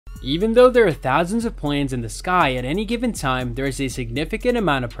Even though there are thousands of planes in the sky at any given time, there is a significant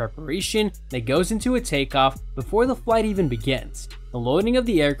amount of preparation that goes into a takeoff before the flight even begins. The loading of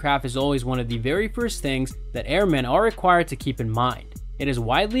the aircraft is always one of the very first things that airmen are required to keep in mind. It is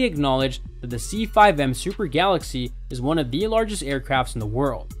widely acknowledged that the C-5M Super Galaxy is one of the largest aircrafts in the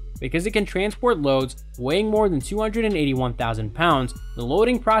world. Because it can transport loads weighing more than 281,000 pounds, the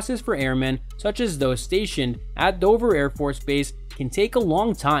loading process for airmen, such as those stationed at Dover Air Force Base, can take a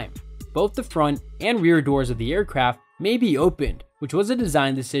long time. Both the front and rear doors of the aircraft may be opened, which was a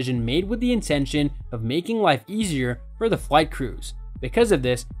design decision made with the intention of making life easier for the flight crews. Because of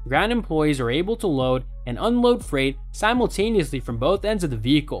this, ground employees are able to load and unload freight simultaneously from both ends of the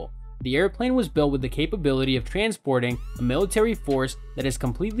vehicle. The airplane was built with the capability of transporting a military force that is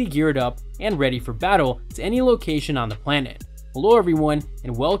completely geared up and ready for battle to any location on the planet. Hello everyone,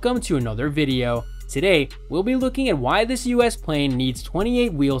 and welcome to another video. Today, we'll be looking at why this US plane needs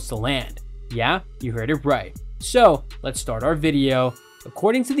 28 wheels to land. Yeah, you heard it right. So, let's start our video.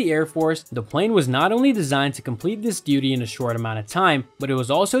 According to the Air Force, the plane was not only designed to complete this duty in a short amount of time, but it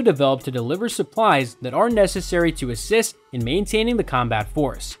was also developed to deliver supplies that are necessary to assist in maintaining the combat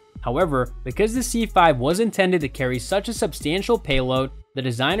force. However, because the C-5 was intended to carry such a substantial payload, the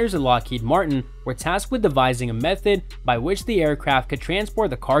designers at Lockheed Martin were tasked with devising a method by which the aircraft could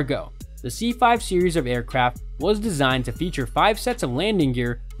transport the cargo. The C-5 series of aircraft was designed to feature 5 sets of landing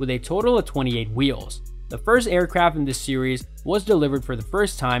gear with a total of 28 wheels. The first aircraft in this series was delivered for the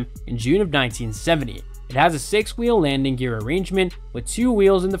first time in June of 1970. It has a 6-wheel landing gear arrangement with 2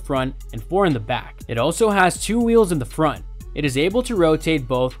 wheels in the front and 4 in the back. It also has 2 wheels in the front. It is able to rotate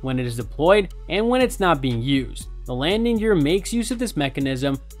both when it is deployed and when it's not being used. The landing gear makes use of this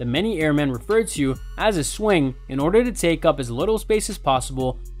mechanism that many airmen refer to as a swing in order to take up as little space as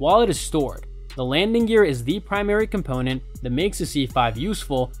possible while it is stored. The landing gear is the primary component that makes the C-5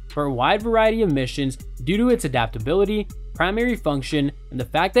 useful for a wide variety of missions due to its adaptability, primary function, and the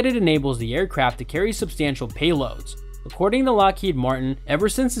fact that it enables the aircraft to carry substantial payloads. According to Lockheed Martin, ever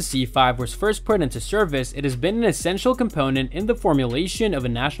since the C-5 was first put into service, it has been an essential component in the formulation of a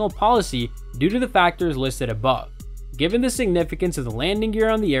national policy due to the factors listed above. Given the significance of the landing gear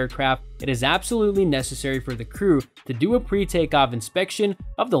on the aircraft, it is absolutely necessary for the crew to do a pre-takeoff inspection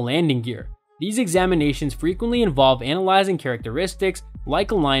of the landing gear. These examinations frequently involve analyzing characteristics like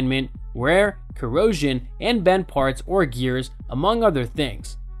alignment, wear, corrosion, and bent parts or gears, among other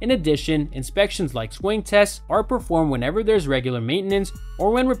things. In addition, inspections like swing tests are performed whenever there's regular maintenance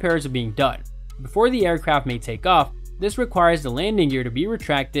or when repairs are being done. Before the aircraft may take off, this requires the landing gear to be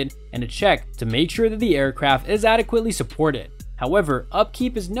retracted and a check to make sure that the aircraft is adequately supported. However,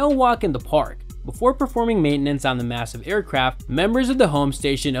 upkeep is no walk in the park. Before performing maintenance on the massive aircraft, members of the home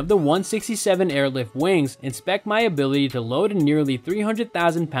station of the 167 Airlift Wings inspect my ability to load a nearly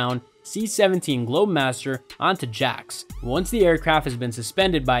 300,000-pound C-17 Globemaster onto jacks. Once the aircraft has been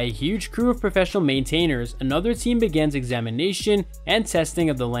suspended by a huge crew of professional maintainers, another team begins examination and testing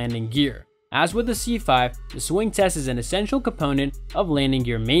of the landing gear. As with the C-5, the swing test is an essential component of landing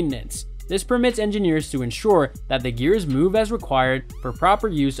gear maintenance. This permits engineers to ensure that the gears move as required for proper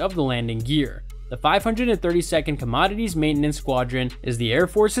use of the landing gear. The 532nd Commodities Maintenance Squadron is the Air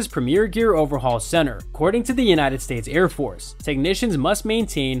Force's premier gear overhaul center. According to the United States Air Force, technicians must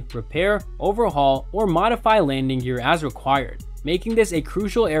maintain, repair, overhaul, or modify landing gear as required, making this a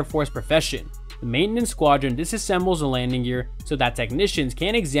crucial Air Force profession. The maintenance squadron disassembles the landing gear so that technicians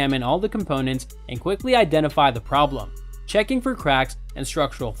can examine all the components and quickly identify the problem. Checking for cracks and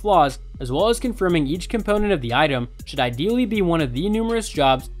structural flaws, as well as confirming each component of the item, should ideally be one of the numerous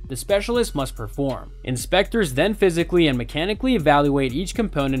jobs the specialist must perform. Inspectors then physically and mechanically evaluate each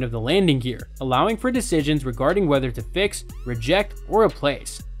component of the landing gear, allowing for decisions regarding whether to fix, reject, or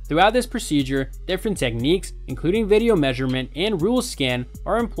replace. Throughout this procedure, different techniques, including video measurement and rule scan,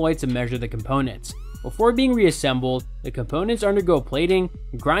 are employed to measure the components. Before being reassembled, the components undergo plating,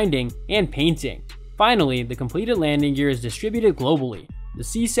 grinding, and painting. Finally, the completed landing gear is distributed globally. The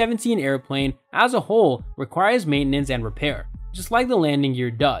C-17 airplane, as a whole, requires maintenance and repair, just like the landing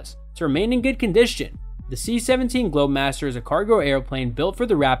gear does, to remain in good condition. The C-17 Globemaster is a cargo airplane built for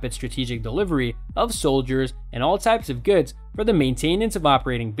the rapid strategic delivery of soldiers and all types of goods for the maintenance of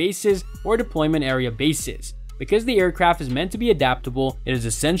operating bases or deployment area bases. Because the aircraft is meant to be adaptable, it is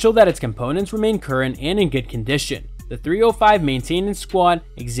essential that its components remain current and in good condition. The 305 Maintenance Squad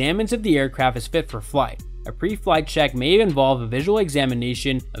examines if the aircraft is fit for flight. A pre-flight check may involve a visual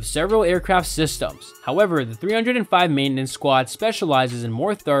examination of several aircraft systems. However, the 305 Maintenance Squad specializes in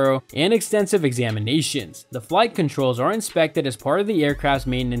more thorough and extensive examinations. The flight controls are inspected as part of the aircraft's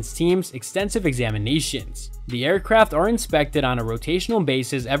maintenance team's extensive examinations. The aircraft are inspected on a rotational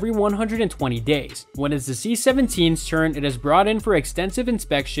basis every 120 days. When it's the C-17's turn, it is brought in for extensive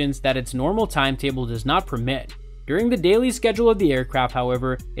inspections that its normal timetable does not permit. During the daily schedule of the aircraft,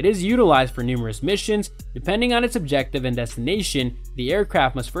 however, it is utilized for numerous missions. Depending on its objective and destination, the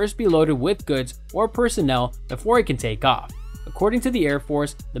aircraft must first be loaded with goods or personnel before it can take off. According to the Air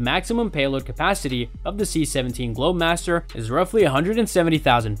Force, the maximum payload capacity of the C-17 Globemaster is roughly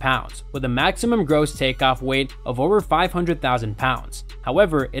 170,000 pounds, with a maximum gross takeoff weight of over 500,000 pounds.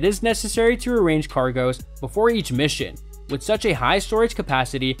 However, it is necessary to arrange cargoes before each mission. With such a high storage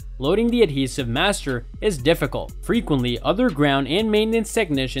capacity, loading the adhesive master is difficult. Frequently, other ground and maintenance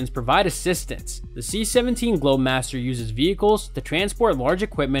technicians provide assistance. The C-17 Globemaster uses vehicles to transport large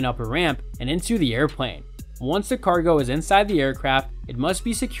equipment up a ramp and into the airplane. Once the cargo is inside the aircraft, it must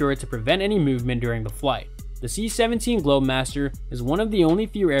be secured to prevent any movement during the flight. The C-17 Globemaster is one of the only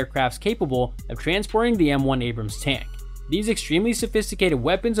few aircrafts capable of transporting the M1 Abrams tank. These extremely sophisticated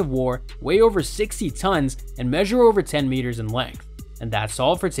weapons of war weigh over 60 tons and measure over 10 meters in length. And that's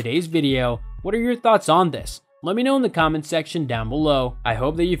all for today's video. What are your thoughts on this? Let me know in the comment section down below. I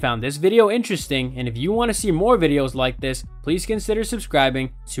hope that you found this video interesting, and if you want to see more videos like this, please consider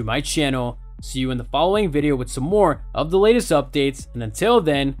subscribing to my channel. See you in the following video with some more of the latest updates, and until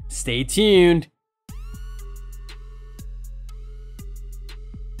then, stay tuned.